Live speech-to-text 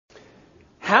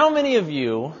How many of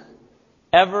you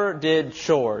ever did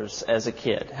chores as a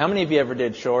kid? How many of you ever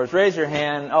did chores? Raise your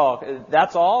hand. Oh,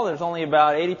 that's all? There's only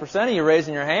about 80% of you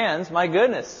raising your hands. My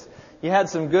goodness. You had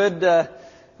some good,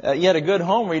 you had a good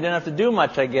home where you didn't have to do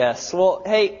much, I guess. Well,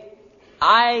 hey,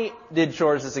 I did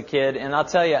chores as a kid, and I'll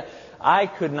tell you, I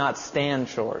could not stand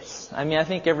chores. I mean, I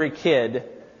think every kid,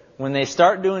 when they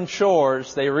start doing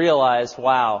chores, they realize,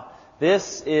 wow,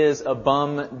 this is a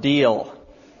bum deal.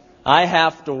 I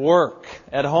have to work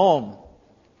at home.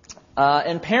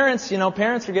 And parents,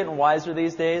 parents are getting wiser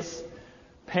these days.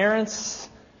 Parents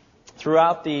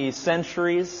throughout the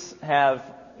centuries have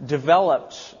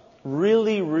developed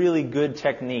really, really good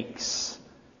techniques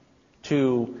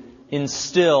to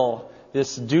instill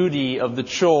this duty of the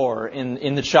chore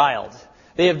in the child.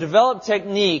 They have developed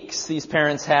techniques, these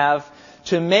parents have,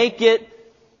 to make it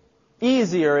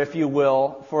easier, if you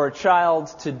will, for a child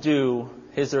to do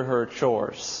his or her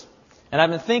chores. And I've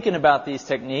been thinking about these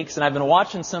techniques, and I've been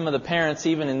watching some of the parents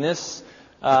even in this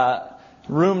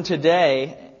room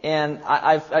today, and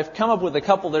I've come up with a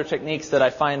couple of their techniques that I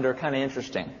find are kind of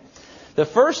interesting. The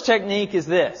first technique is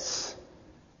this.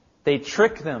 They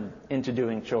trick them into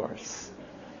doing chores.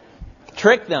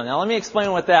 Trick them. Now let me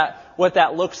explain what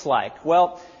that looks like.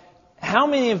 Well, how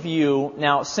many of you,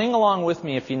 now sing along with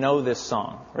me if you know this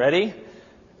song. Ready?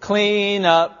 Clean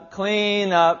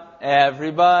up,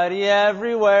 everybody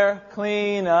everywhere.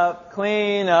 Clean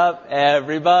up,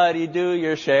 everybody do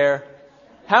your share.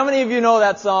 How many of you know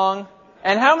that song?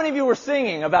 And how many of you were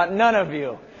singing? About none of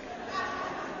you.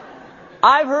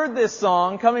 I've heard this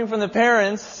song coming from the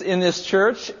parents in this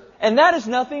church, and that is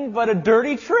nothing but a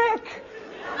dirty trick.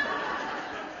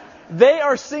 They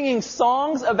are singing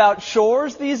songs about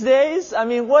chores these days. I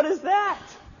mean, what is that?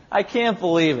 I can't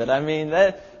believe it. I mean,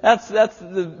 that's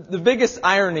the biggest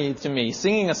irony to me,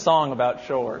 singing a song about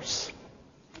chores.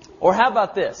 Or how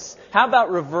about this? How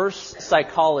about reverse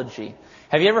psychology?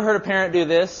 Have you ever heard a parent do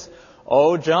this?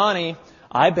 Oh, Johnny,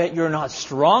 I bet you're not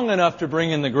strong enough to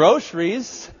bring in the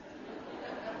groceries.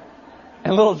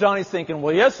 And little Johnny's thinking,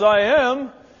 well, yes, I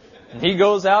am. And he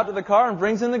goes out to the car and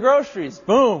brings in the groceries.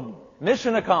 Boom.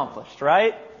 Mission accomplished,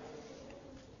 right?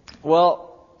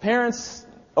 Well, parents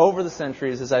over the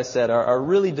centuries, as I said, are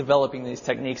really developing these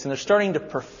techniques, and they're starting to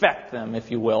perfect them,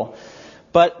 if you will.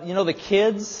 But, the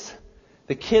kids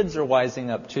are wising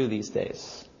up too these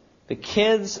days. The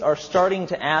kids are starting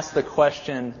to ask the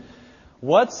question,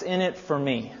 what's in it for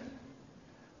me?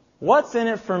 What's in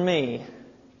it for me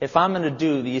if I'm going to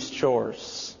do these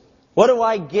chores? What do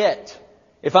I get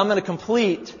if I'm going to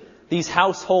complete these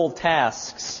household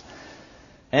tasks?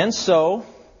 And so,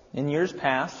 in years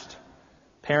past,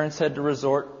 parents had to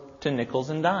resort to nickels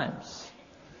and dimes.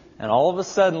 And all of a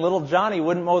sudden, little Johnny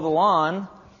wouldn't mow the lawn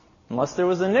unless there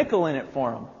was a nickel in it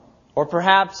for him. Or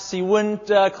perhaps he wouldn't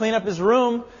clean up his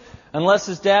room unless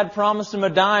his dad promised him a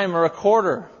dime or a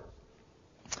quarter.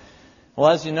 Well,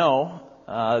 as you know,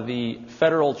 the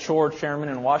federal chore chairman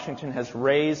in Washington has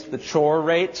raised the chore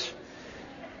rate.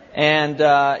 And,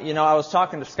 I was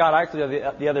talking to Scott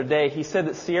Eichley the other day. He said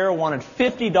that Sierra wanted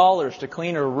 $50 to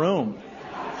clean her room.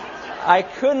 I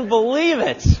couldn't believe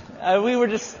it.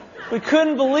 We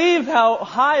couldn't believe how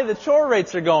high the chore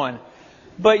rates are going.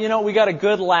 But, we got a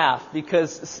good laugh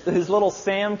because his little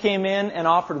Sam came in and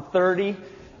offered $30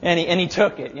 and he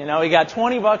took it. He got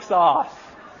 $20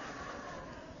 off.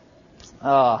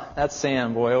 Oh, that's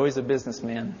Sam, boy, always a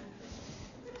businessman.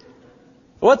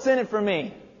 What's in it for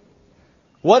me?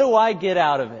 What do I get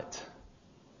out of it?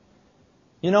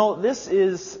 This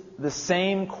is the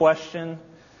same question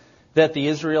that the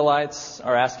Israelites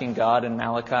are asking God in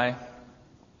Malachi.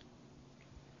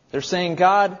 They're saying,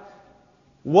 God,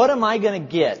 what am I going to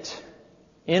get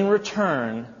in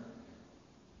return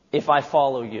if I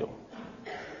follow you?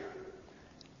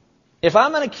 If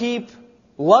I'm going to keep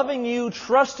loving you,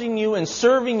 trusting you, and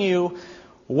serving you,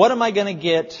 what am I going to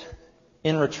get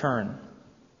in return?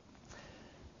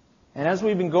 And as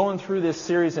we've been going through this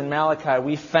series in Malachi,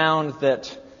 we found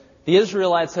that the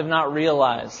Israelites have not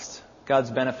realized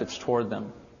God's benefits toward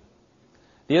them.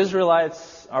 The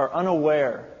Israelites are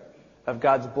unaware of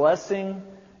God's blessing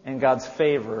and God's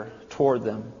favor toward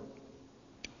them.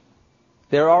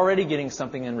 They're already getting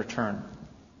something in return.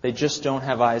 They just don't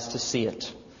have eyes to see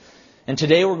it. And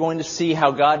today we're going to see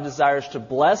how God desires to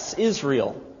bless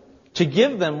Israel, to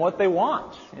give them what they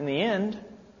want in the end,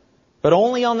 but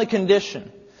only on the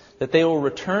condition that they will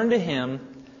return to Him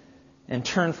and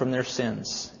turn from their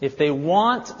sins. If they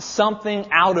want something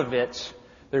out of it,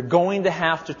 they're going to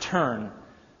have to turn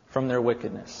from their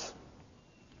wickedness.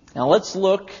 Now let's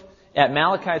look at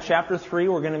Malachi chapter 3.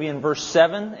 We're going to be in verse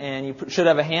 7, and you should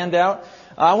have a handout.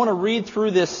 I want to read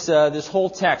through this whole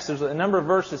text. There's a number of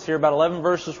verses here, about 11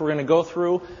 verses we're going to go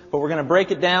through, but we're going to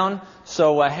break it down.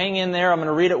 So hang in there. I'm going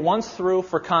to read it once through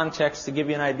for context to give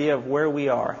you an idea of where we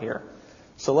are here.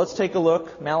 So let's take a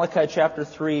look. Malachi chapter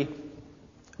 3,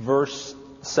 verse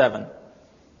 7.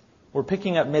 We're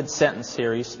picking up mid-sentence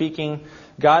here.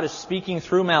 God is speaking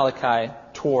through Malachi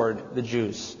toward the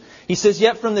Jews. He says,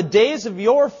 "Yet from the days of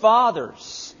your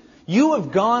fathers, you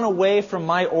have gone away from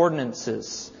my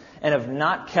ordinances and have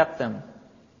not kept them.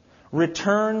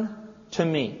 Return to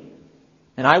me,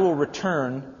 and I will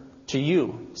return to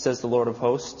you, says the Lord of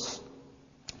hosts.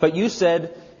 But you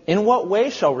said, in what way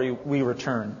shall we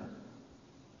return?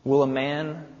 Will a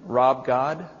man rob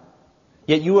God?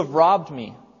 Yet you have robbed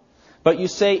me. But you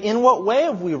say, in what way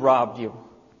have we robbed you?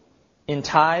 In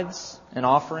tithes and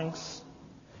offerings?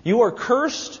 You are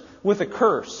cursed with a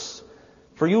curse,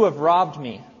 for you have robbed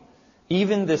me,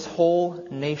 even this whole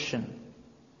nation.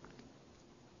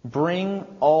 Bring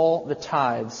all the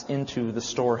tithes into the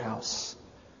storehouse,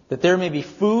 that there may be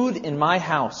food in my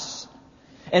house.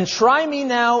 And try me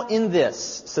now in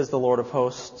this, says the Lord of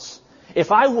hosts,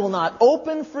 if I will not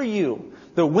open for you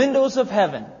the windows of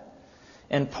heaven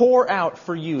and pour out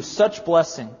for you such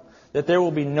blessing that there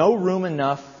will be no room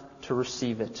enough to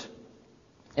receive it.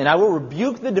 And I will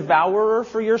rebuke the devourer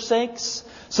for your sakes,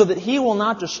 so that he will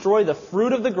not destroy the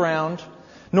fruit of the ground,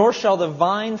 nor shall the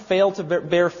vine fail to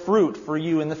bear fruit for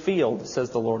you in the field,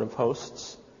 says the Lord of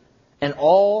hosts. And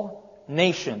all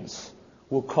nations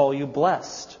will call you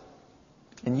blessed,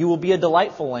 and you will be a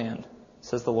delightful land,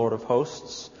 says the Lord of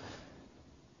hosts.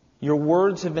 Your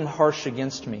words have been harsh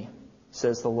against me,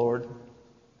 says the Lord.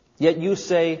 Yet you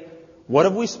say, what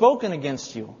have we spoken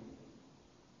against you?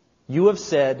 You have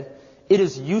said, it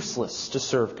is useless to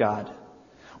serve God.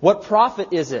 What profit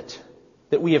is it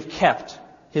that we have kept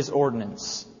His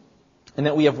ordinance, and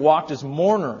that we have walked as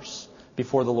mourners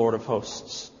before the Lord of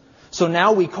hosts? So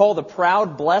now we call the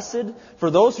proud blessed, for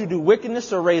those who do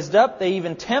wickedness are raised up. They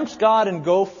even tempt God and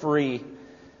go free.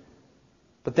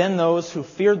 But then those who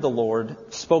feared the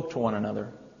Lord spoke to one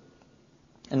another,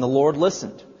 and the Lord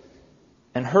listened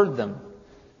and heard them.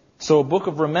 So a book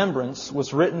of remembrance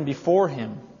was written before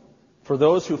Him for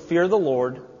those who fear the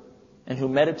Lord and who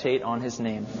meditate on His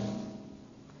name.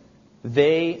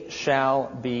 They shall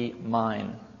be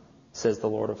mine, says the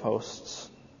Lord of hosts,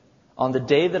 on the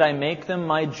day that I make them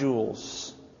my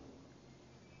jewels.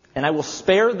 And I will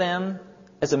spare them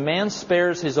as a man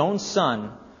spares his own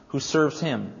son who serves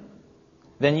him.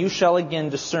 Then you shall again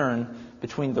discern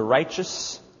between the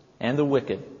righteous and the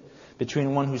wicked,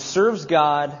 between one who serves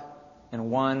God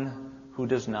and one who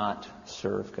does not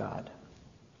serve God."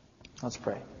 Let's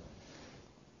pray.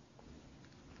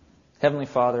 Heavenly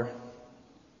Father,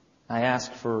 I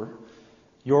ask for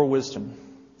your wisdom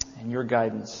and your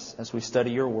guidance as we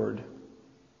study your word.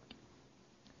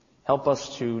 Help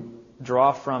us to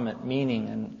draw from it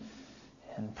meaning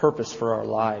and purpose for our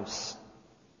lives,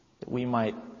 that we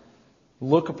might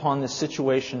look upon this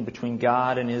situation between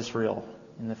God and Israel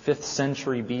in the 5th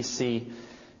century BC,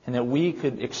 and that we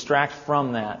could extract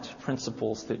from that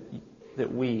principles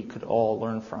that we could all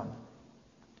learn from.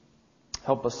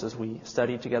 Help us as we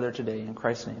study together today. In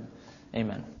Christ's name,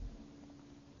 amen.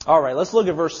 All right, let's look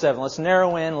at verse 7. Let's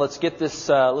narrow in. Let's get this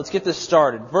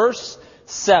started. Verse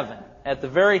 7 at the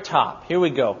very top. Here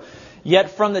we go. Yet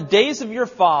from the days of your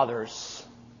fathers,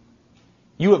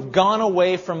 you have gone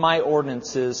away from my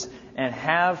ordinances and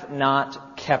have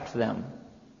not kept them.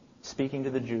 Speaking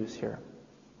to the Jews here.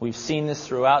 We've seen this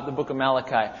throughout the book of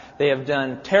Malachi. They have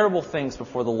done terrible things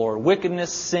before the Lord.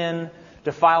 Wickedness, sin,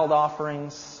 defiled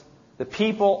offerings. The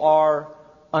people are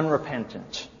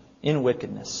unrepentant in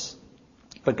wickedness.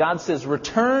 But God says,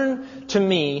 return to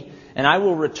me, and I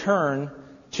will return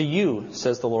to you,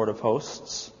 says the Lord of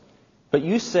hosts. But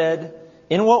you said,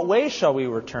 in what way shall we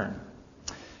return?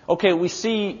 Okay, we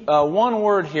see one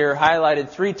word here highlighted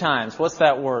 3 times. What's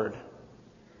that word?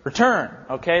 Return.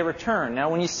 Okay, return. Now,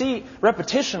 when you see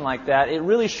repetition like that, it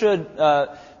really should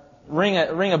ring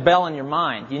a bell in your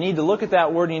mind. You need to look at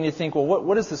that word and you need to think, well,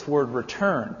 what is this word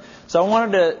return? So I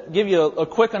wanted to give you a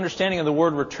quick understanding of the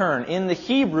word return. In the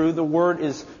Hebrew, the word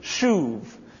is shuv.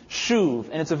 Shuv.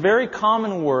 And it's a very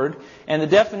common word, and the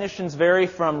definitions vary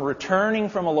from returning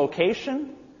from a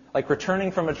location, like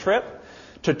returning from a trip,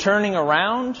 to turning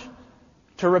around,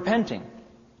 to repenting.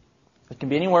 It can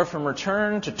be anywhere from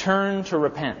return to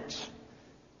repent.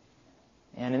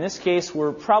 And in this case,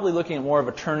 we're probably looking at more of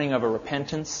a turning of a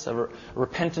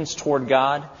repentance toward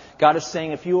God. God is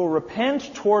saying, if you will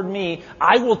repent toward me,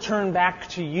 I will turn back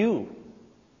to you.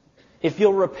 If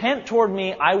you'll repent toward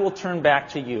me, I will turn back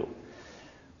to you.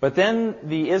 But then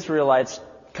the Israelites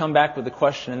come back with the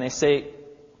question and they say,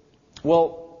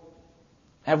 well,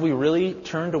 have we really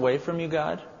turned away from you,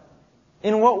 God?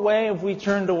 In what way have we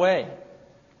turned away?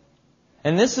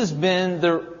 And this has been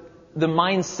the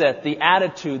mindset, the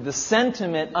attitude, the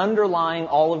sentiment underlying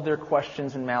all of their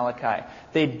questions in Malachi.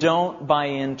 They don't buy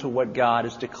into what God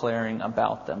is declaring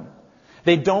about them.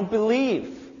 They don't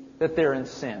believe that they're in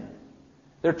sin.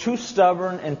 They're too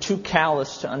stubborn and too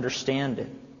callous to understand it.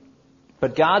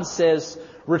 But God says,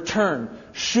 return,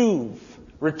 shuv,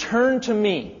 return to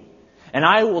me, and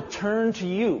I will turn to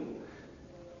you.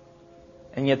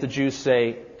 And yet the Jews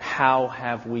say, how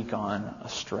have we gone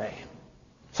astray?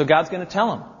 So God's going to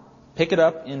tell them. Pick it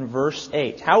up in verse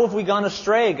 8. How have we gone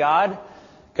astray, God?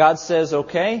 God says,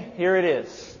 okay, here it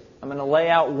is. I'm going to lay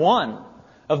out one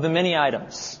of the many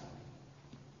items.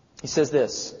 He says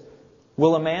this,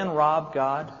 will a man rob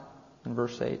God? In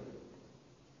verse 8.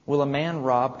 Will a man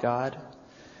rob God?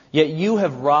 Yet you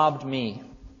have robbed me.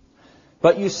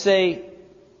 But you say,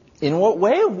 in what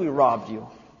way have we robbed you?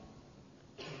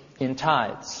 In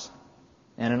tithes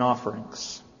and in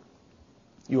offerings.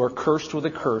 You are cursed with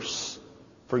a curse,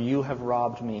 for you have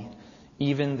robbed me,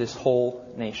 even this whole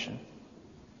nation.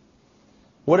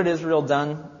 What had Israel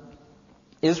done?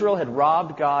 Israel had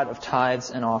robbed God of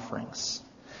tithes and offerings.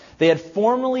 They had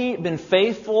formerly been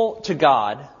faithful to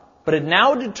God, but had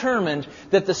now determined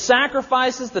that the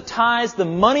sacrifices, the tithes, the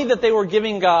money that they were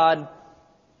giving God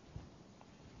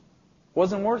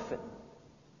wasn't worth it.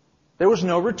 There was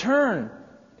no return,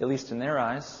 at least in their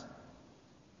eyes.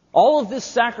 All of this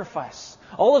sacrifice,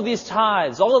 all of these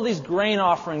tithes, all of these grain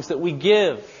offerings that we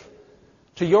give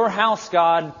to your house,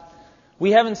 God,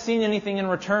 we haven't seen anything in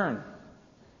return.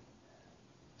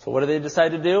 So what do they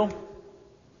decide to do?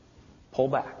 Pull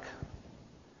back.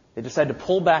 They decide to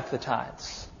pull back the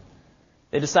tithes.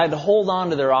 They decide to hold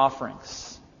on to their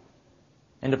offerings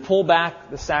and to pull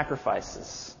back the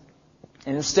sacrifices.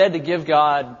 And instead to give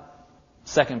God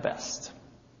second best.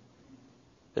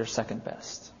 Their second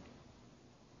best.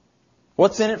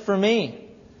 What's in it for me?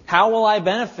 How will I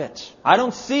benefit? I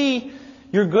don't see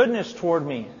your goodness toward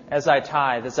me as I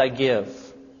tithe, as I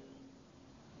give.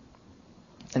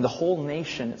 And the whole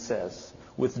nation, it says,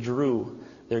 withdrew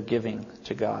their giving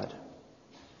to God.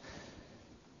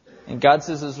 And God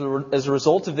says as a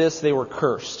result of this, they were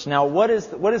cursed. Now, what is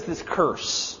this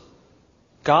curse?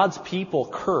 God's people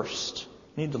cursed.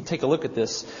 You need to take a look at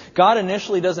this. God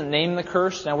initially doesn't name the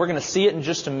curse. Now, we're going to see it in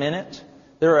just a minute.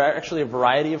 There are actually a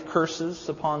variety of curses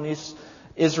upon these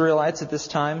Israelites at this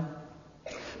time.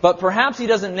 But perhaps He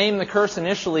doesn't name the curse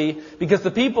initially because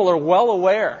the people are well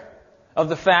aware of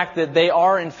the fact that they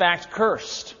are in fact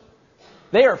cursed.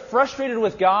 They are frustrated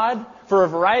with God for a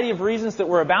variety of reasons that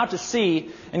we're about to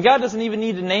see, and God doesn't even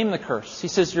need to name the curse. He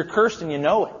says, you're cursed and you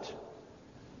know it.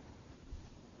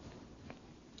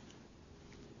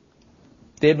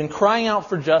 They had been crying out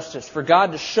for justice, for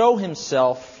God to show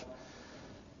Himself,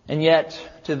 and yet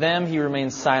to them He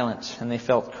remained silent, and they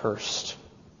felt cursed.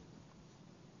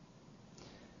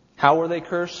 How were they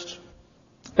cursed?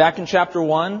 Back in chapter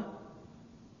 1,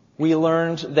 we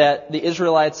learned that the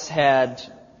Israelites had...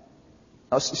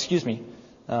 I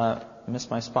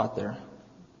missed my spot there.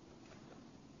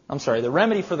 I'm sorry, the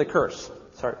remedy for the curse.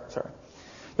 Sorry.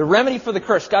 The remedy for the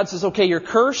curse. God says, okay, you're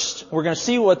cursed. We're going to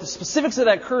see what the specifics of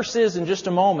that curse is in just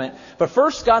a moment. But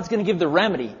first, God's going to give the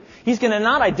remedy. He's going to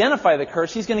not identify the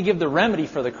curse. He's going to give the remedy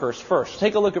for the curse first.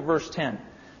 Take a look at verse 10.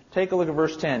 Take a look at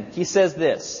verse 10. He says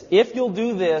this, if you'll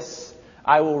do this,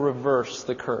 I will reverse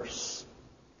the curse.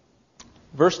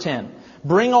 Verse 10,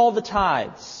 bring all the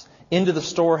tithes into the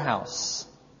storehouse,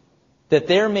 that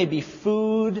there may be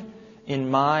food in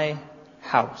my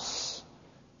house.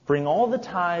 Bring all the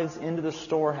tithes into the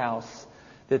storehouse,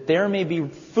 that there may be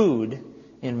food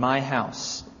in my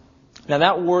house. Now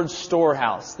that word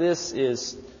storehouse, this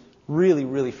is really,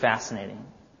 really fascinating.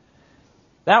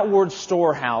 That word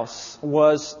storehouse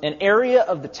was an area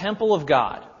of the temple of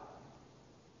God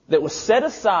that was set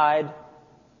aside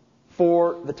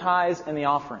for the tithes and the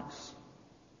offerings.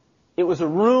 It was a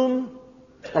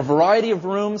variety of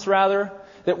rooms rather,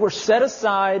 that were set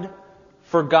aside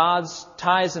for God's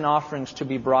tithes and offerings to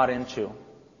be brought into.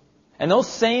 And those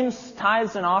same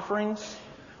tithes and offerings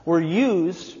were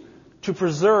used to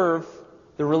preserve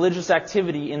the religious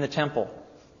activity in the temple.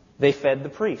 They fed the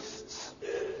priests.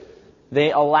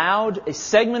 They allowed a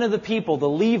segment of the people, the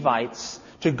Levites,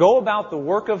 to go about the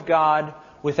work of God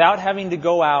without having to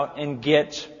go out and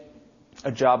get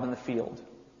a job in the field.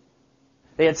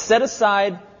 They had set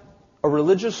aside a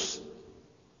religious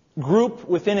group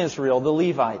within Israel, the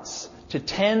Levites, to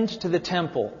tend to the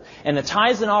temple. And the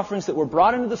tithes and offerings that were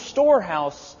brought into the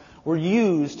storehouse were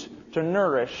used to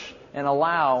nourish and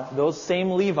allow those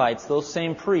same Levites, those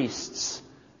same priests,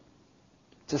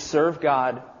 to serve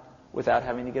God without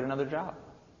having to get another job.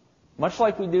 Much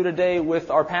like we do today with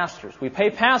our pastors. We pay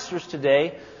pastors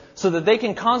today so that they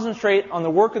can concentrate on the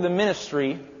work of the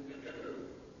ministry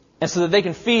and so that they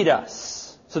can feed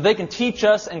us, so they can teach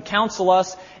us and counsel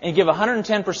us and give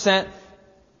 110%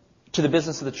 to the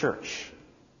business of the church.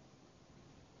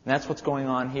 And that's what's going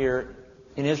on here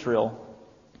in Israel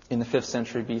in the 5th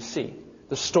century BC.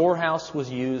 The storehouse was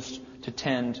used to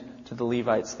tend to the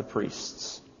Levites, the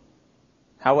priests.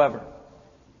 However,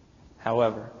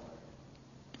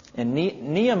 in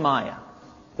Nehemiah,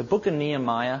 the book of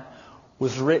Nehemiah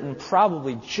was written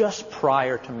probably just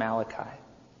prior to Malachi.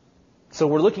 So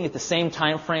we're looking at the same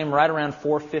time frame, right around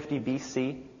 450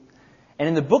 BC. And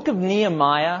in the book of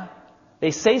Nehemiah,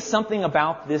 they say something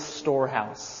about this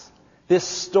storehouse, this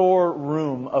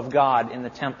storeroom of God in the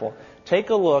temple. Take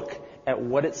a look at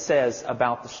what it says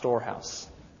about the storehouse.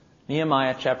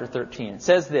 Nehemiah chapter 13. It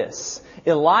says this: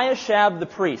 Eliashab the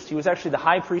priest, he was actually the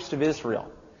high priest of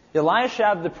Israel.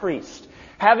 Eliashab the priest,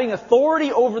 having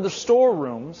authority over the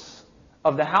storerooms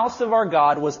of the house of our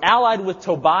God, was allied with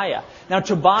Tobiah. Now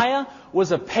Tobiah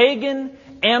was a pagan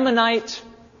Ammonite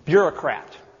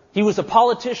bureaucrat. He was a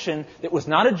politician that was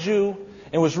not a Jew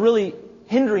and was really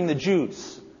hindering the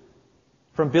Jews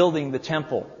from building the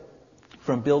temple,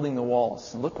 from building the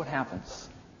walls. And look what happens.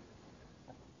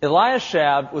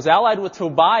 Eliashab was allied with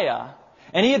Tobiah,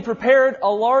 and he had prepared a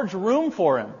large room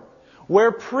for him,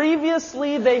 where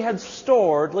previously they had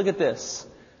stored, look at this,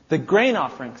 the grain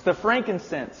offerings, the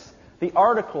frankincense, the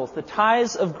articles, the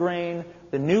tithes of grain,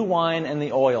 the new wine, and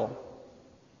the oil.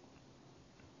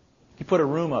 He put a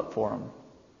room up for him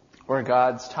where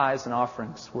God's tithes and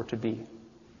offerings were to be.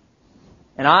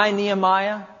 And I,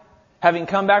 Nehemiah, having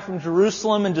come back from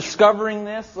Jerusalem and discovering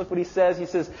this, look what he says. He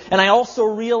says, and I also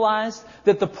realized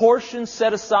that the portions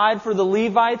set aside for the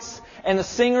Levites and the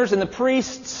singers and the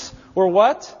priests were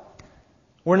what?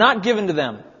 Were not given to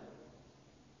them.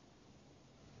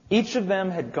 Each of them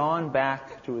had gone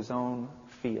back to his own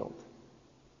field.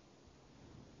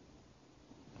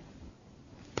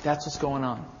 That's what's going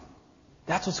on.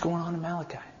 That's what's going on in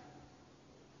Malachi.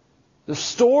 The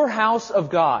storehouse of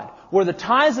God, where the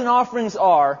tithes and offerings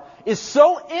are, is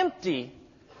so empty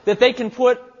that they can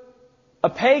put a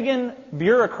pagan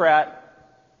bureaucrat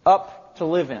up to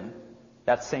live in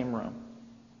that same room.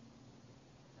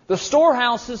 The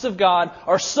storehouses of God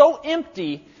are so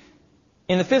empty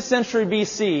in the 5th century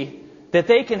BC that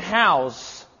they can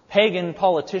house pagan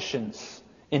politicians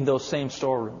in those same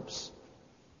storerooms.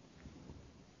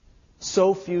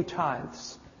 So few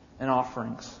tithes and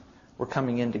offerings were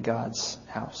coming into God's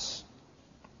house.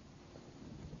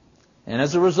 And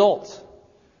as a result,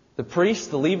 the priests,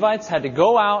 the Levites, had to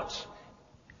go out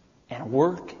and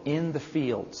work in the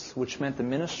fields, which meant the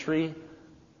ministry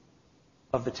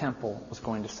of the temple was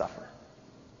going to suffer.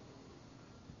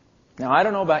 Now, I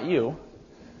don't know about you,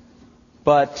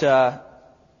 but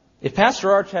if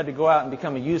Pastor Arch had to go out and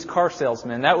become a used car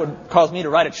salesman, that would cause me to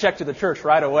write a check to the church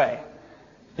right away.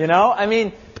 You know, I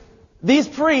mean, these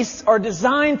priests are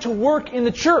designed to work in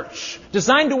the church,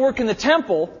 designed to work in the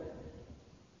temple.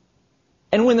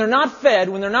 And when they're not fed,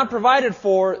 when they're not provided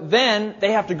for, then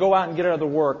they have to go out and get other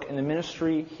work, and the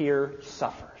ministry here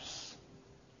suffers.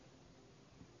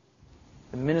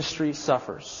 The ministry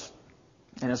suffers.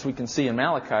 And as we can see in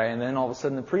Malachi, and then all of a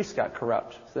sudden the priests got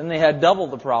corrupt. Then they had double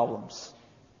the problems.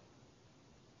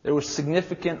 There were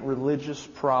significant religious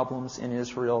problems in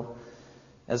Israel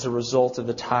as a result of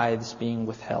the tithes being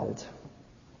withheld.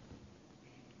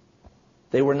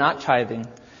 They were not tithing.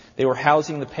 They were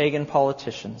housing the pagan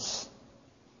politicians.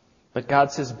 But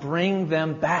God says, bring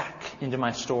them back into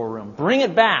my storeroom. Bring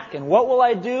it back. And what will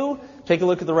I do? Take a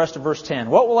look at the rest of verse 10.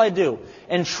 What will I do?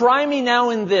 And try me now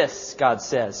in this, God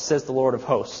says the Lord of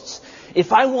hosts.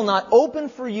 If I will not open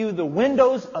for you the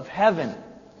windows of heaven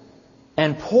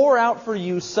and pour out for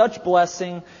you such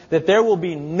blessing that there will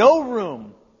be no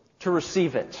room to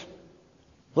receive it.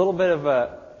 A little bit of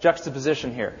a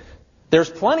juxtaposition here. There's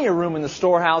plenty of room in the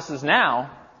storehouses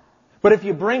now, but if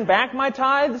you bring back my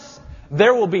tithes,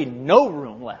 there will be no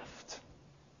room left.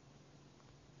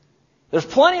 There's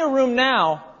plenty of room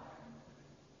now,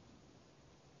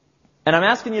 and I'm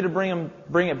asking you to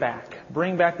bring it back.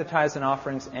 Bring back the tithes and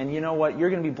offerings, and you know what? You're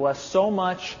going to be blessed so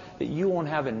much that you won't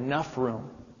have enough room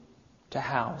to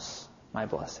house my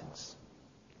blessings.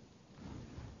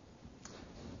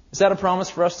 Is that a promise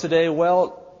for us today?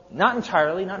 Well, not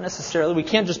entirely, not necessarily. We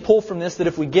can't just pull from this that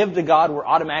if we give to God, we're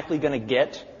automatically going to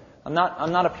get. I'm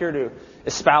not up here to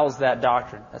espouse that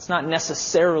doctrine. That's not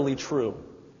necessarily true.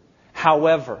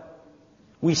 However,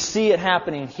 We see it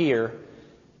happening here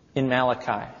in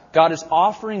Malachi. God is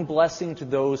offering blessing to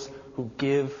those who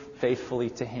give faithfully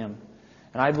to Him.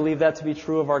 And I believe that to be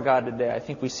true of our God today. I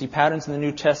think we see patterns in the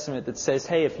New Testament that says,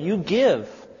 hey, if you give,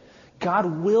 God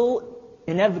will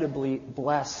inevitably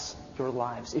bless your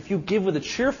lives. If you give with a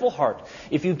cheerful heart,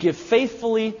 if you give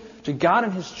faithfully to God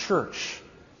and His church,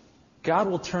 God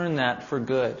will turn that for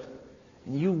good.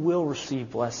 And you will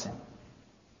receive blessing.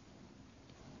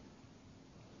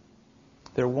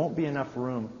 There won't be enough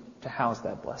room to house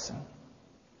that blessing.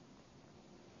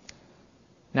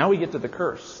 Now we get to the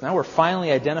curse. Now we're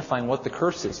finally identifying what the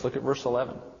curse is. Look at verse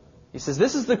 11. He says,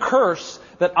 this is the curse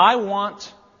that I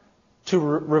want to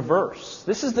reverse.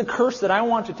 This is the curse that I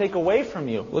want to take away from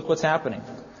you. Look what's happening.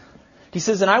 He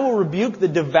says, and I will rebuke the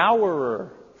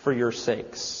devourer for your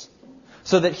sakes,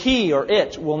 so that he or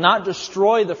it will not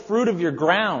destroy the fruit of your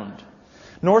ground,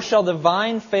 nor shall the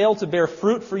vine fail to bear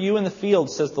fruit for you in the field,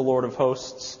 says the Lord of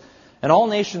hosts. And all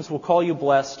nations will call you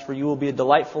blessed, for you will be a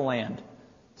delightful land,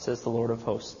 says the Lord of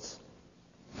hosts.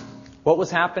 What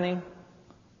was happening?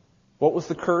 What was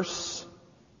the curse?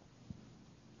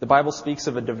 The Bible speaks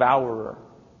of a devourer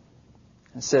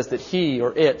and says that he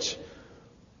or it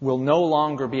will no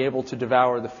longer be able to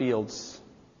devour the fields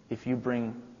if you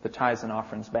bring the tithes and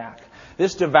offerings back.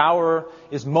 This devourer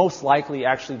is most likely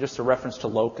actually just a reference to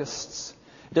locusts.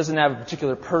 It doesn't have a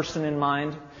particular person in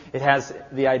mind. It has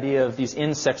the idea of these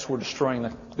insects who are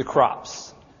destroying the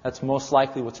crops. That's most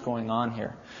likely what's going on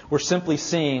here. We're simply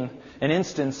seeing an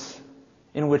instance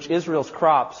in which Israel's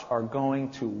crops are going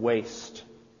to waste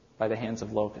by the hands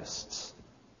of locusts,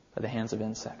 by the hands of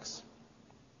insects.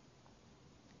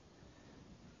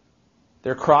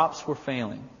 Their crops were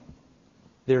failing.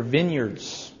 Their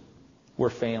vineyards were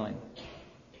failing.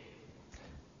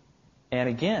 And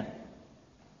again,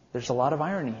 there's a lot of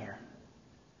irony here.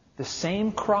 The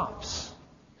same crops,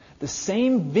 the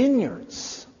same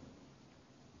vineyards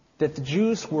that the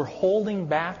Jews were holding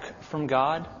back from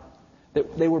God,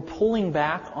 that they were pulling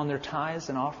back on their tithes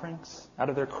and offerings out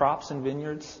of their crops and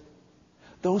vineyards,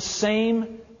 those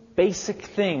same basic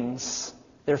things,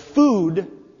 their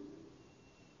food,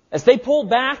 as they pulled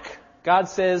back, God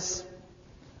says,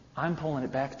 I'm pulling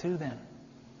it back too then.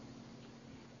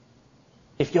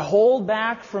 If you hold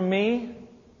back from me,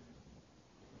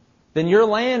 then your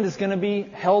land is going to be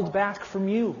held back from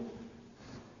you.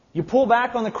 You pull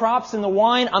back on the crops and the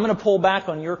wine, I'm going to pull back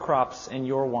on your crops and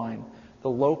your wine. The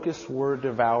locusts were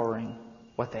devouring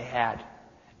what they had.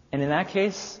 And in that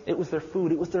case, it was their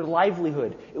food. It was their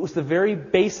livelihood. It was the very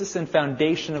basis and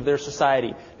foundation of their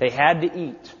society. They had to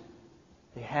eat.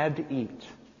 They had to eat.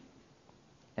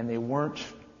 And they weren't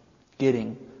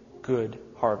getting good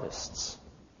harvests.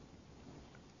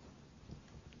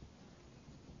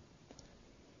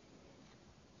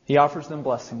 He offers them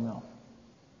blessing, though.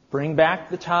 Bring back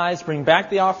the tithes, bring back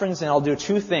the offerings, and I'll do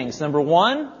two things. Number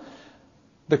one,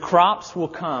 the crops will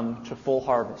come to full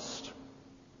harvest.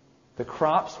 The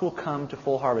crops will come to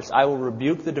full harvest. I will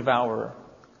rebuke the devourer.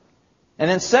 And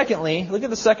then secondly, look at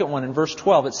the second one in verse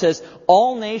 12. It says,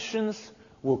 all nations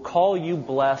will call you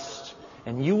blessed,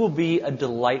 and you will be a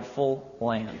delightful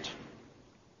land.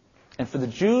 And for the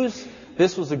Jews,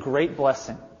 this was a great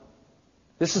blessing.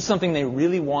 This is something they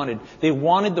really wanted. They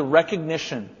wanted the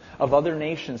recognition of other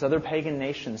nations, other pagan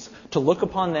nations, to look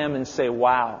upon them and say,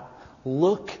 wow,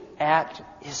 look at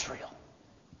Israel.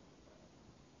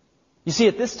 You see,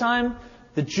 at this time,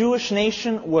 the Jewish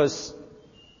nation was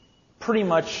pretty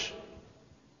much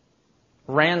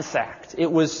ransacked.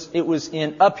 It was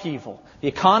in upheaval. The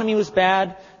economy was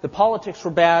bad. The politics were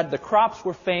bad. The crops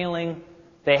were failing.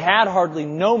 They had hardly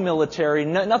no military,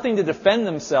 nothing to defend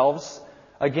themselves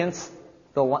against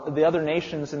the other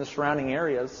nations in the surrounding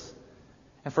areas.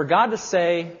 And for God to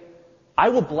say, I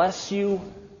will bless you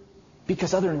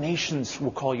because other nations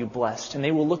will call you blessed. And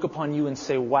they will look upon you and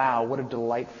say, wow, what a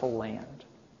delightful land.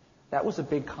 That was a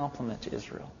big compliment to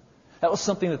Israel. That was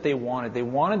something that they wanted. They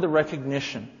wanted the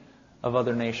recognition of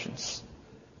other nations.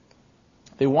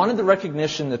 They wanted the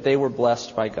recognition that they were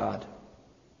blessed by God.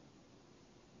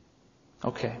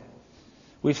 Okay.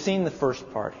 We've seen the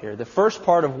first part here. The first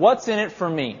part of what's in it for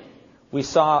me. We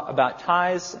saw about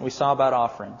tithes and we saw about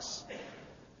offerings.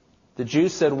 The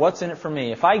Jews said, what's in it for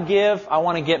me? If I give, I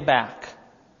want to get back.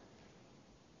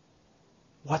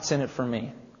 What's in it for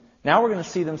me? Now we're going to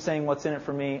see them saying what's in it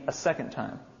for me a second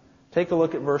time. Take a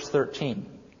look at verse 13.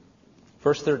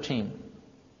 Verse 13.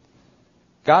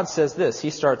 God says this. He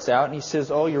starts out and he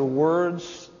says, oh, your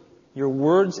words,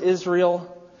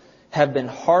 Israel, have been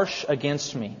harsh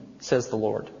against me, says the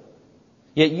Lord.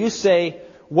 Yet you say,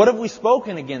 what have we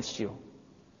spoken against you?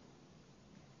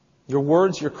 Your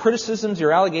words, your criticisms,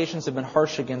 your allegations have been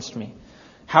harsh against me.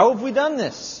 How have we done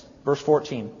this? Verse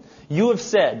 14. You have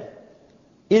said,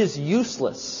 it is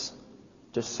useless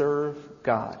to serve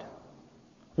God.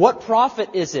 What profit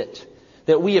is it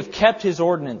that we have kept His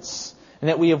ordinance and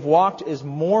that we have walked as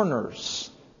mourners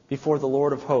before the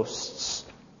Lord of hosts?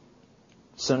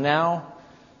 So now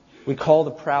we call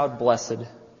the proud blessed.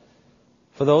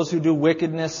 For those who do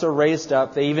wickedness are raised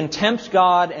up. They even tempt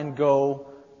God and go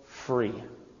free.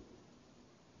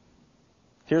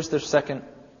 Here's their second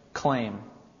claim.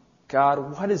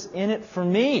 God, what is in it for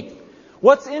me?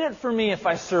 What's in it for me if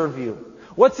I serve you?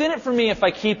 What's in it for me if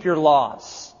I keep your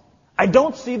laws? I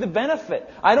don't see the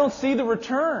benefit. I don't see the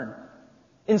return.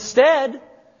 Instead,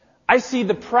 I see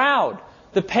the proud,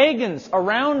 the pagans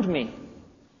around me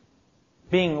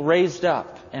being raised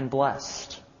up and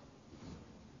blessed.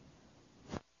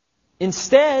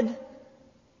 Instead,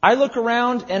 I look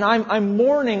around and I'm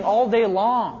mourning all day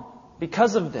long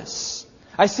because of this.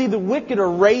 I see the wicked are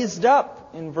raised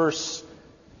up in verse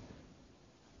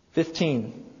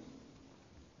 15.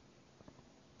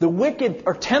 The wicked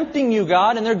are tempting you,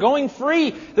 God, and they're going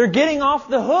free. They're getting off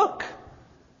the hook.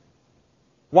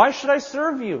 Why should I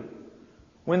serve you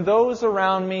when those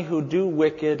around me who do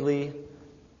wickedly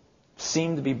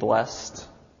seem to be blessed?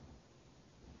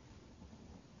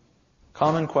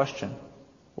 Common question.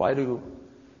 Why do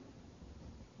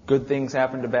good things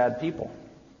happen to bad people?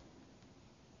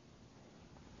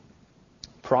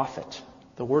 Profit.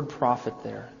 The word profit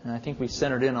there. And I think we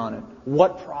centered in on it.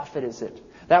 What profit is it?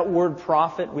 That word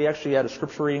profit, we actually had a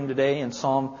scripture reading today in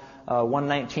Psalm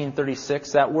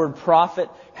 119:36. That word profit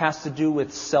has to do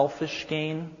with selfish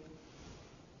gain.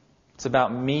 It's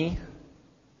about me.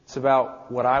 It's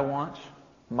about what I want,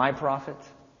 my profit.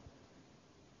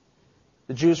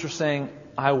 The Jews were saying,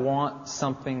 I want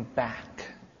something back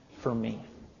for me.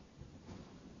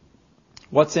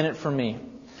 What's in it for me?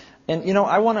 And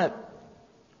I want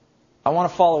to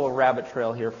follow a rabbit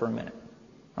trail here for a minute.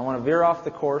 I want to veer off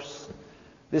the course.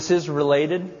 This is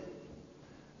related,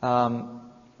 but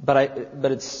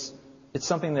it's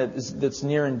something that's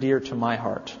near and dear to my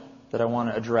heart that I want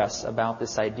to address about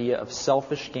this idea of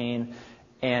selfish gain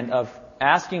and of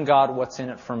asking God what's in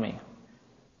it for me.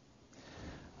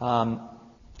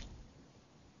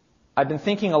 I've been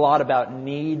thinking a lot about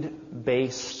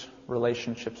need-based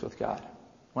relationships with God.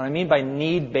 What I mean by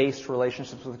need-based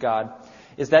relationships with God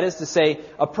is to say,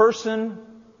 a person,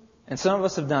 and some of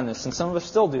us have done this, and some of us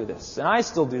still do this, and I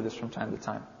still do this from time to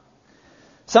time.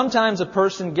 Sometimes a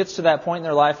person gets to that point in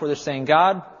their life where they're saying,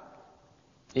 God,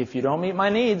 if you don't meet my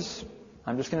needs,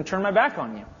 I'm just going to turn my back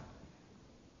on you.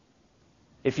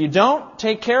 If you don't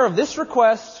take care of this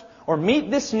request, or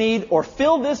meet this need, or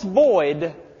fill this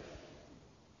void,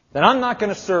 then I'm not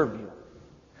going to serve you.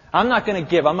 I'm not going to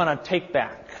give. I'm going to take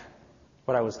back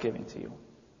what I was giving to you.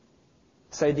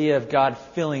 This idea of God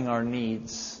filling our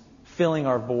needs, filling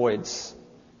our voids,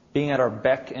 being at our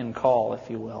beck and call, if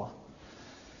you will.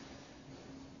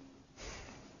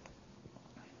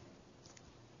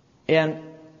 And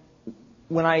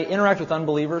when I interact with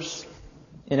unbelievers,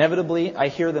 inevitably I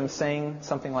hear them saying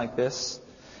something like this.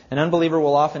 An unbeliever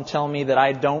will often tell me that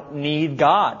I don't need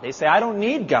God. They say, I don't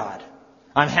need God.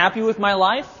 I'm happy with my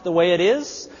life the way it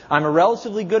is. I'm a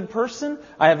relatively good person.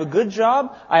 I have a good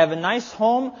job. I have a nice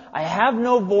home. I have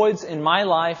no voids in my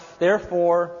life.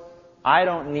 Therefore, I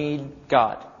don't need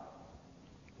God.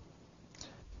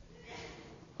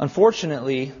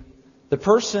 Unfortunately, the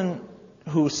person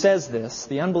who says this,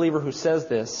 the unbeliever who says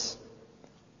this,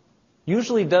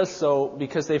 usually does so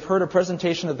because they've heard a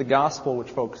presentation of the gospel which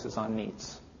focuses on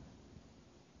needs.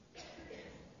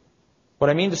 What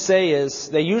I mean to say is,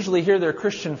 they usually hear their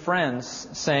Christian friends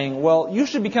saying, well, you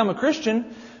should become a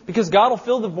Christian because God will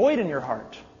fill the void in your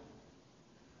heart.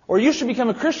 Or you should become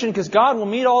a Christian because God will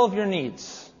meet all of your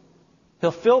needs. He'll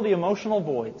fill the emotional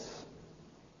voids.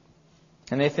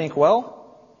 And they think,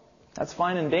 well, that's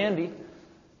fine and dandy,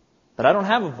 but I don't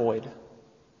have a void.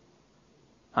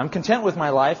 I'm content with my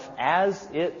life as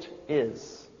it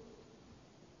is.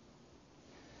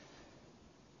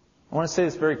 I want to say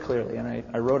this very clearly, and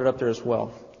I wrote it up there as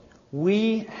well.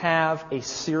 We have a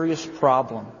serious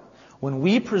problem when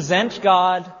we present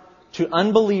God to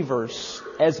unbelievers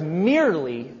as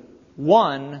merely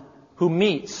one who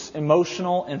meets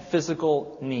emotional and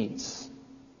physical needs.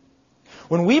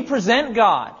 When we present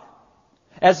God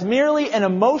as merely an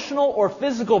emotional or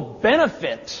physical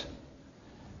benefit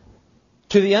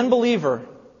to the unbeliever,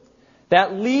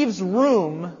 that leaves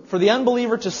room for the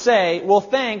unbeliever to say, well,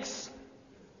 thanks,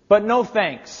 but no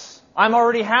thanks. I'm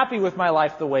already happy with my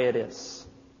life the way it is.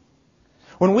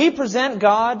 When we present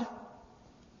God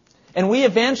and we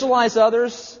evangelize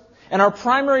others And our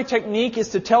primary technique is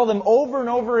to tell them over and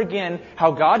over again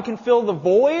how God can fill the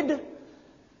void.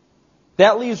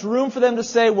 That leaves room for them to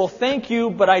say, well, thank you,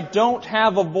 but I don't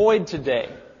have a void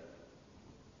today.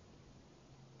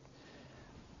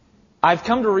 I've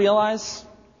come to realize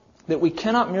that we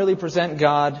cannot merely present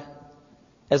God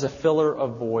as a filler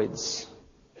of voids.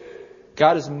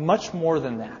 God is much more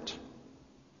than that.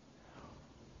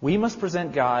 We must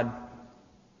present God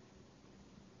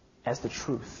as the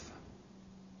truth.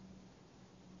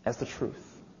 As the truth.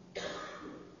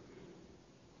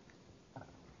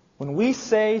 When we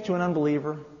say to an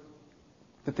unbeliever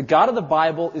that the God of the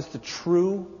Bible is the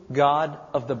true God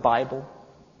of the Bible,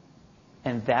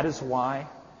 and that is why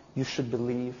you should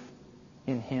believe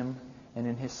in Him and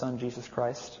in His Son, Jesus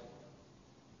Christ,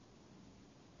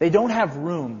 they don't have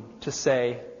room to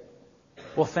say,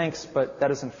 well, thanks, but that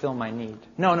doesn't fill my need.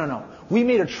 No. We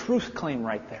made a truth claim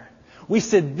right there. We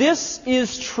said, this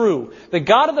is true. The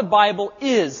God of the Bible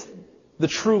is the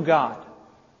true God.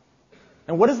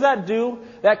 And what does that do?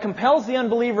 That compels the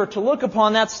unbeliever to look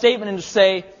upon that statement and to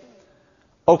say,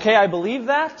 okay, I believe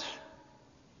that,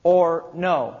 or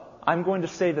no, I'm going to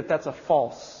say that that's a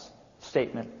false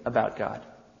statement about God.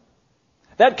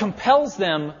 That compels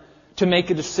them to make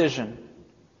a decision,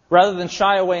 rather than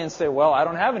shy away and say, well, I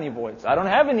don't have any voids. I don't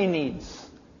have any needs.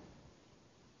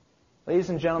 Ladies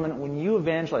and gentlemen, when you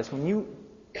evangelize, when you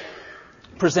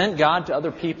present God to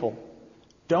other people,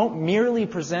 don't merely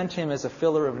present Him as a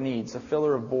filler of needs, a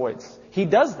filler of voids. He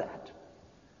does that.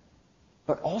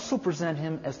 But also present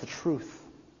Him as the truth.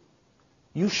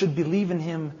 You should believe in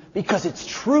Him because it's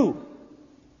true.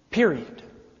 Period.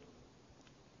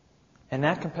 And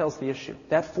that compels the issue.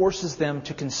 That forces them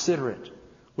to consider it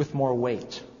with more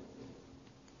weight.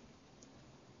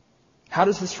 How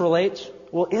does this relate?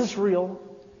 Well, Israel,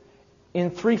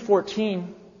 in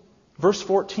 3:14, verse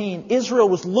 14, Israel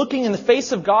was looking in the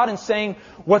face of God and saying,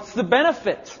 what's the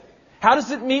benefit? How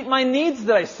does it meet my needs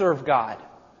that I serve God?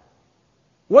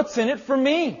 What's in it for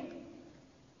me?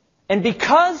 And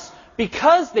because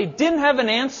they didn't have an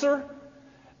answer,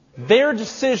 their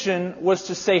decision was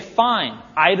to say, fine,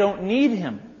 I don't need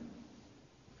Him.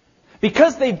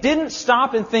 Because they didn't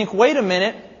stop and think, wait a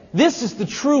minute, this is the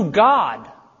true God.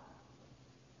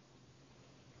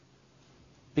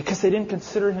 Because they didn't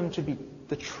consider Him to be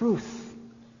the truth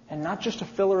and not just a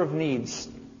filler of needs,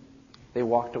 they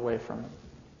walked away from Him.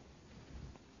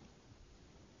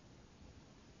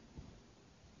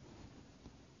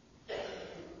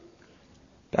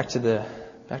 Back to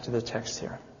the text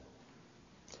here.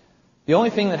 The only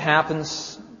thing that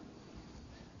happens,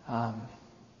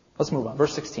 let's move on.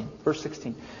 Verse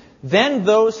 16. Then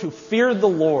those who feared the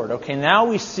Lord. Okay, now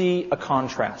we see a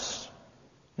contrast.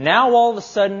 Now all of a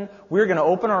sudden, we're going to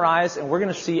open our eyes and we're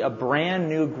going to see a brand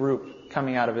new group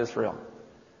coming out of Israel.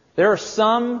 There are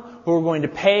some who are going to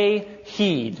pay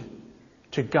heed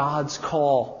to God's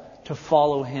call to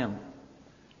follow Him,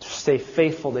 to stay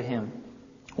faithful to Him.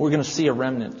 We're going to see a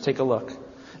remnant. Take a look.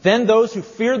 Then those who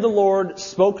feared the Lord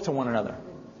spoke to one another.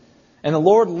 And the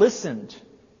Lord listened,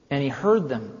 and He heard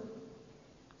them.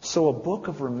 So a book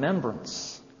of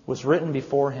remembrance was written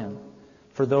before Him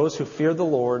for those who fear the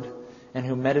Lord and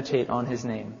who meditate on His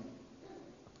name.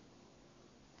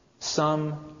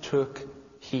 Some took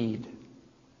heed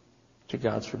to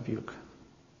God's rebuke.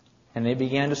 And they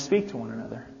began to speak to one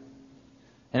another.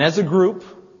 And as a group,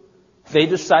 they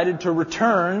decided to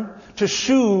return, to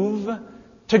shuv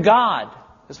to God.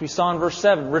 As we saw in verse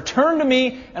 7, return to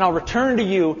me and I'll return to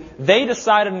you. They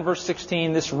decided in verse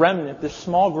 16, this remnant, this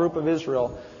small group of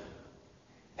Israel,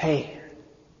 hey,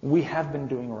 we have been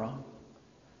doing wrong.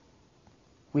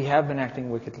 We have been acting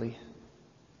wickedly.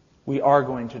 We are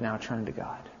going to now turn to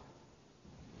God.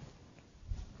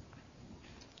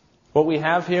 What we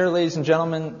have here, ladies and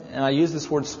gentlemen, and I use this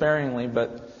word sparingly,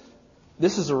 but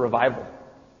this is a revival.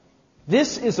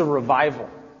 This is a revival.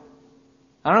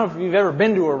 I don't know if you've ever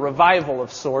been to a revival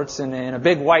of sorts in a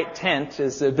big white tent,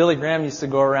 as Billy Graham used to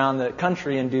go around the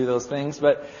country and do those things.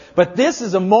 But this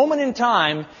is a moment in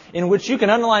time in which you can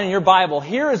underline in your Bible,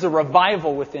 here is a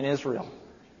revival within Israel.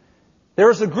 There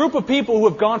is a group of people who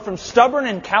have gone from stubborn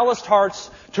and calloused hearts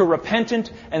to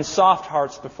repentant and soft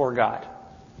hearts before God.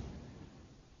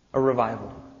 A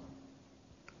revival.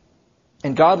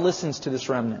 And God listens to this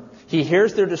remnant. He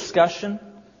hears their discussion.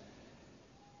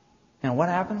 And what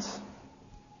happens?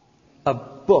 A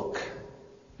book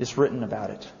is written about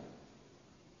it.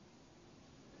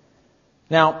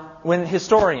 Now, when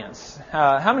historians,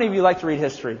 how many of you like to read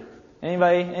history?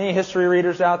 Anybody? Any history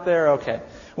readers out there? Okay.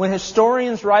 When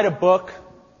historians write a book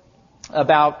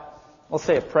about, let's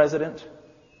say, a president,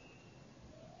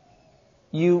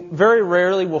 you very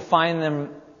rarely will find them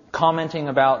commenting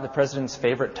about the president's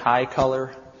favorite tie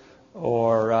color,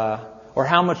 or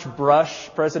how much brush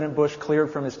President Bush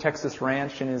cleared from his Texas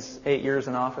ranch in his 8 years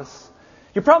in office.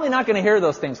 You're probably not going to hear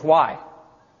those things. Why?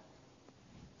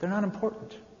 They're not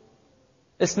important.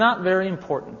 It's not very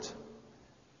important.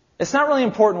 It's not really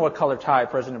important what color tie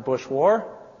President Bush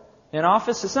wore in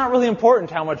office. It's not really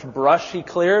important how much brush he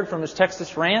cleared from his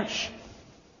Texas ranch.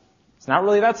 It's not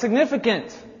really that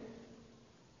significant.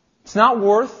 It's not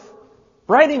worth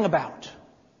writing about.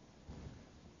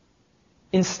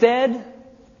 Instead,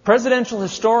 presidential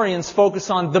historians focus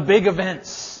on the big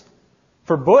events.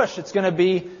 For Bush, it's going to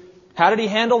be, how did he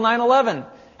handle 9/11?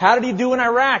 How did he do in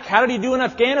Iraq? How did he do in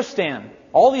Afghanistan?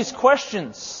 All these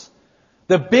questions,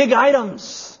 the big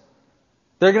items,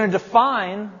 they're going to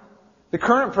define the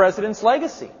current president's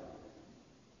legacy.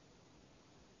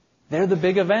 They're the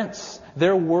big events.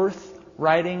 They're worth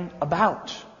writing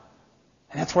about.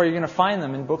 And that's where you're going to find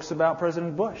them in books about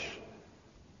President Bush.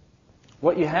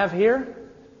 What you have here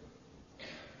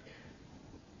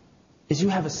is you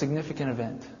have a significant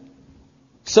event.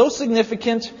 So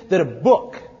significant that a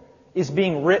book is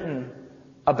being written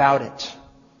about it.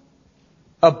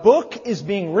 A book is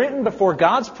being written before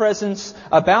God's presence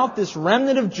about this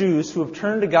remnant of Jews who have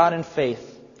turned to God in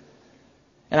faith.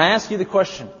 And I ask you the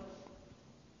question,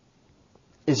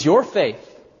 is your faith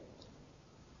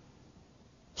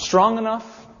strong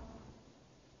enough,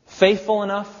 faithful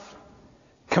enough,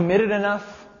 committed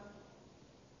enough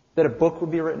that a book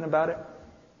would be written about it?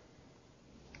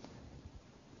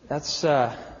 That's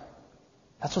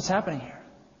what's happening here.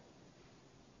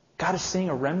 God is seeing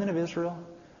a remnant of Israel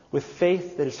with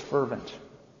faith that is fervent.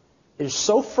 It is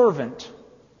so fervent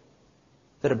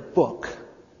that a book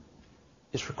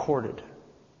is recorded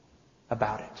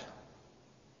about it.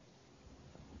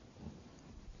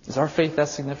 Is our faith that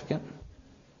significant?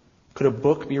 Could a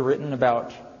book be written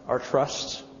about our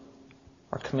trust,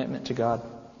 our commitment to God?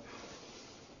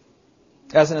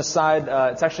 As an aside,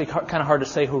 it's actually kind of hard to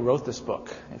say who wrote this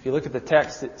book. If you look at the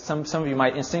text, some of you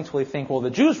might instinctively think, well, the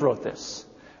Jews wrote this.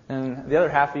 And the other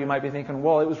half of you might be thinking,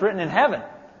 well, it was written in heaven.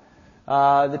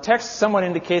 The text somewhat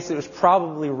indicates it was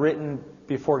probably written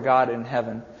before God in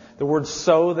heaven. The word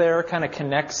 "so" there kind of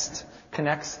connects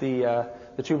the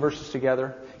two verses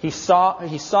together. He saw,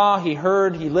 he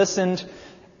heard, he listened,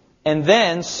 and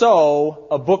then so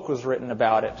a book was written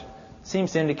about it.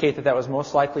 Seems to indicate that was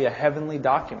most likely a heavenly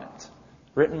document,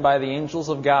 written by the angels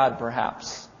of God,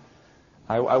 perhaps.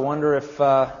 I wonder if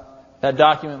that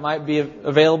document might be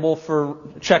available for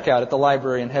checkout at the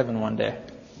library in heaven one day.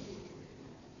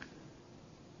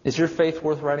 Is your faith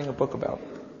worth writing a book about?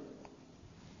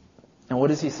 And what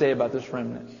does He say about this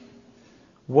remnant?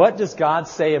 What does God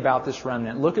say about this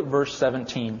remnant? Look at verse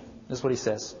 17. This is what He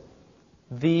says.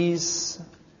 These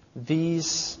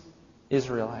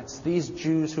Israelites, these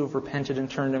Jews who have repented and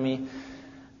turned to me,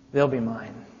 they'll be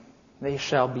mine. They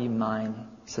shall be mine,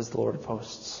 says the Lord of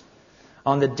hosts.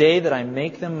 On the day that I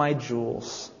make them my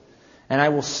jewels, and I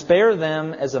will spare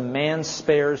them as a man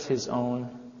spares his own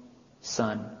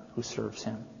son who serves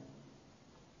him.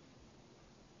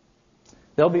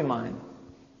 They'll be mine.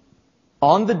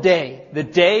 On the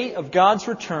day of God's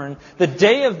return, the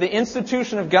day of the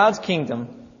institution of God's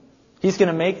kingdom, He's going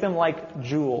to make them like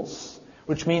jewels,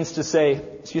 which means to say,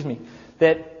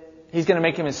 that He's going to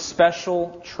make them His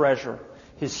special treasure,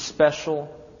 His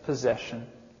special possession.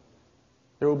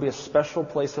 There will be a special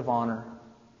place of honor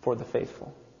for the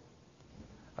faithful.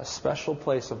 A special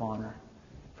place of honor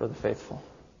for the faithful.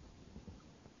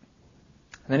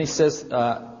 And then He says,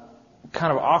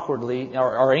 kind of awkwardly,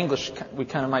 our English, we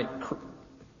kind of might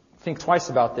think twice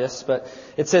about this, but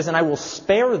it says, and I will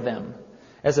spare them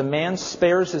as a man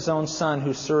spares his own son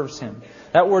who serves him.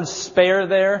 That word spare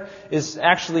there is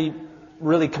actually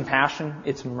really compassion.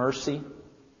 It's mercy.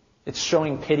 It's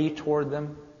showing pity toward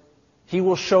them. He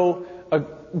will show a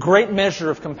great measure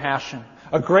of compassion,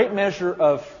 a great measure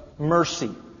of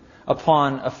mercy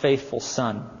upon a faithful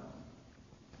son.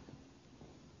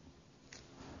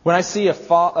 When I see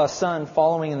a son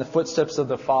following in the footsteps of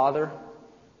the father,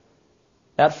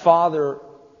 that father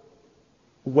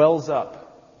wells up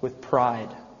with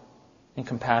pride and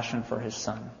compassion for his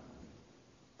son.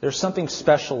 There's something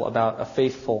special about a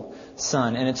faithful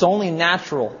son, and it's only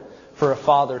natural for a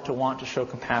father to want to show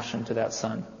compassion to that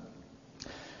son.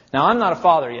 Now, I'm not a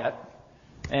father yet,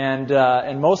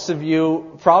 and most of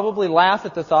you probably laugh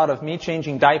at the thought of me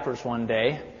changing diapers one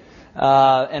day,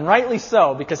 and rightly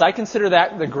so, because I consider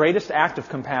that the greatest act of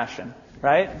compassion,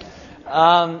 right?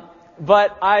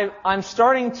 But I'm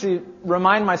starting to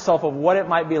remind myself of what it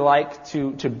might be like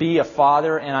to be a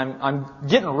father, and I'm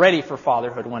getting ready for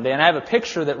fatherhood one day, and I have a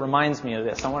picture that reminds me of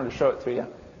this. I wanted to show it to you.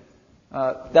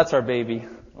 That's our baby.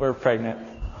 We're pregnant.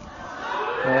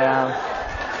 Yeah.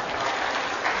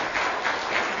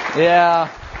 Yeah.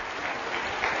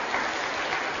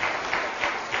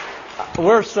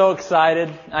 We're so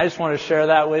excited. I just want to share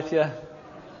that with you.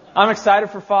 I'm excited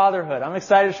for fatherhood. I'm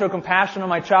excited to show compassion on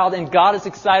my child, and God is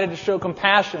excited to show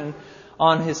compassion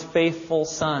on His faithful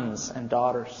sons and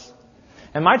daughters.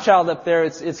 And my child up there,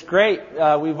 it's great.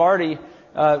 We've already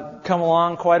come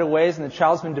along quite a ways, and the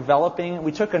child's been developing.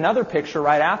 We took another picture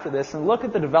right after this, and look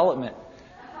at the development.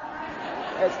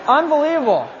 It's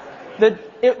unbelievable.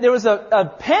 There was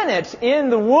a pennant in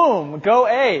the womb. Go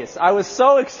A's. I was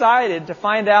so excited to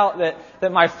find out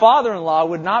that my father-in-law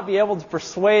would not be able to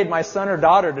persuade my son or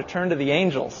daughter to turn to the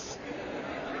angels.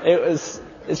 It's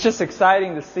just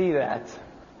exciting to see that.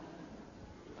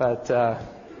 But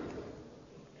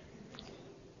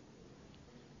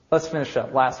let's finish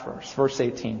up. Last verse, verse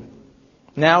 18.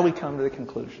 Now we come to the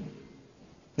conclusion.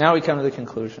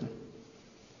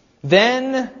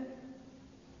 Then,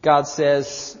 God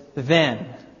says,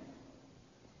 then,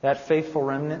 that faithful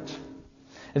remnant,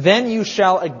 then you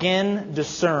shall again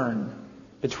discern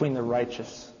between the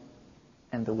righteous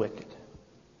and the wicked,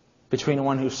 between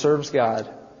one who serves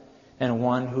God and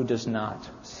one who does not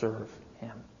serve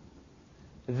Him.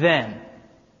 Then,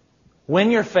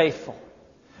 when you're faithful,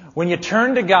 when you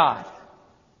turn to God,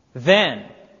 then,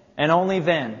 and only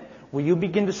then, will you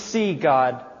begin to see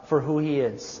God for who He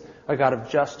is, a God of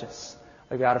justice,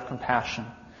 a God of compassion,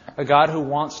 a God who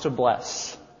wants to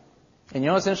bless. And you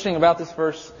know what's interesting about this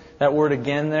verse? That word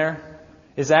again there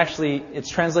is actually, it's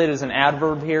translated as an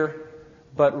adverb here,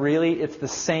 but really it's the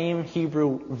same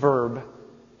Hebrew verb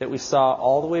that we saw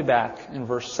all the way back in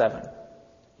verse 7.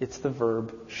 It's the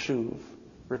verb shuv,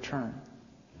 return.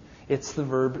 It's the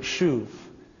verb shuv,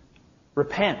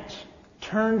 repent,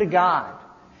 turn to God.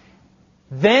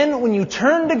 Then when you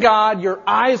turn to God, your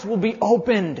eyes will be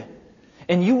opened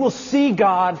and you will see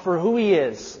God for who He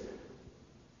is.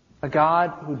 A God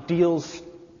who deals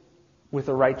with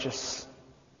the righteous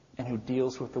and who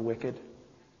deals with the wicked.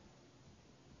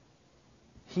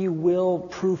 He will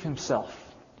prove Himself.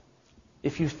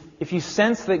 If you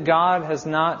sense that God has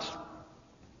not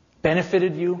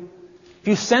benefited you, if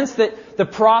you sense that the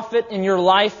profit in your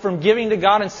life from giving to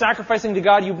God and sacrificing to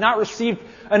God, you've not received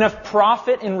enough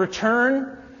profit in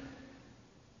return,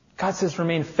 God says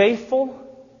remain faithful,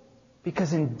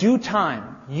 because in due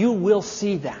time you will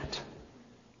see that.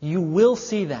 You will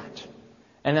see that.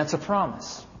 And that's a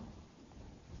promise.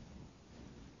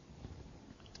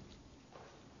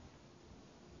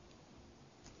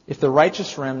 If the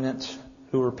righteous remnant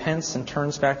who repents and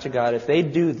turns back to God, if they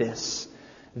do this,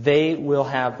 they will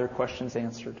have their questions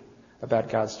answered about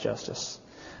God's justice.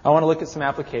 I want to look at some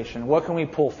application. What can we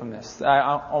pull from this?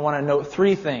 I want to note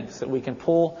 3 things that we can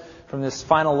pull from this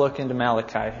final look into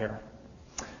Malachi here.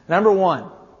 Number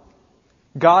 1,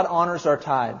 God honors our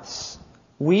tithes.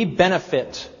 We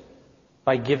benefit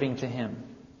by giving to Him.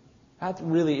 That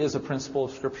really is a principle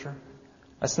of Scripture.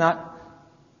 That's not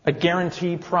a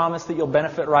guaranteed promise that you'll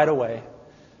benefit right away.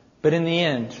 But in the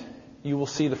end, you will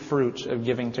see the fruit of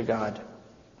giving to God.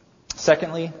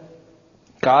 Secondly,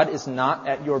 God is not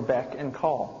at your beck and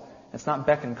call. It's not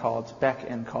beck and call, it's beck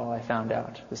and call, I found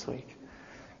out this week.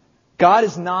 God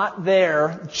is not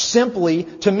there simply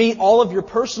to meet all of your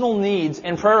personal needs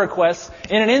and prayer requests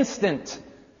in an instant.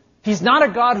 He's not a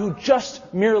God who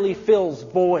just merely fills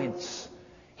voids.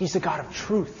 He's a God of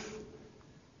truth.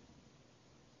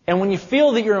 And when you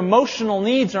feel that your emotional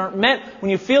needs aren't met,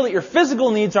 when you feel that your physical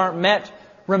needs aren't met,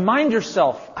 remind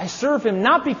yourself, I serve Him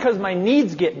not because my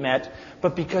needs get met,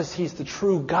 but because He's the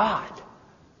true God.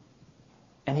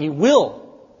 And He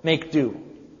will make do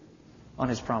on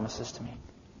His promises to me.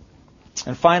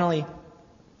 And finally,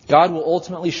 God will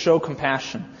ultimately show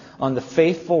compassion on the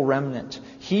faithful remnant.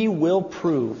 He will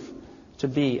prove to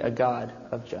be a God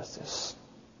of justice.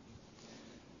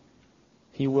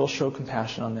 He will show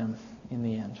compassion on them in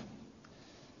the end.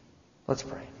 Let's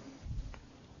pray.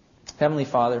 Heavenly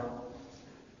Father,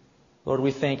 Lord,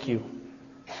 we thank You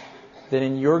that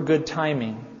in Your good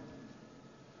timing,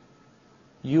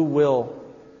 You will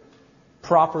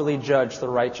properly judge the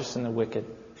righteous and the wicked.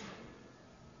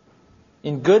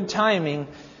 In good timing,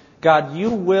 God, You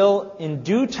will, in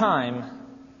due time,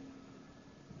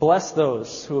 bless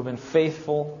those who have been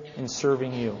faithful in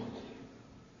serving You.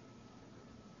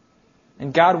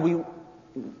 And God,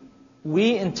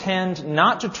 we intend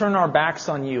not to turn our backs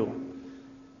on You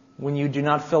when You do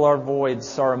not fill our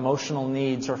voids, our emotional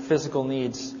needs, our physical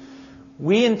needs.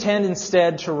 We intend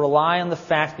instead to rely on the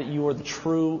fact that You are the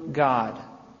true God.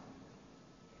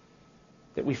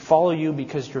 That we follow You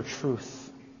because You're truth.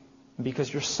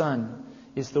 Because Your Son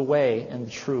is the way and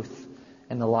the truth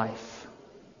and the life.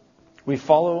 We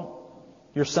follow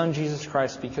your Son, Jesus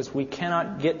Christ, because we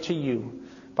cannot get to you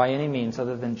by any means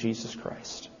other than Jesus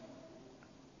Christ.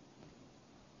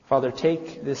 Father,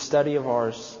 take this study of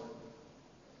ours,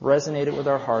 resonate it with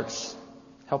our hearts,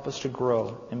 help us to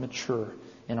grow and mature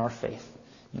in our faith.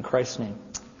 In Christ's name,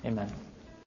 amen.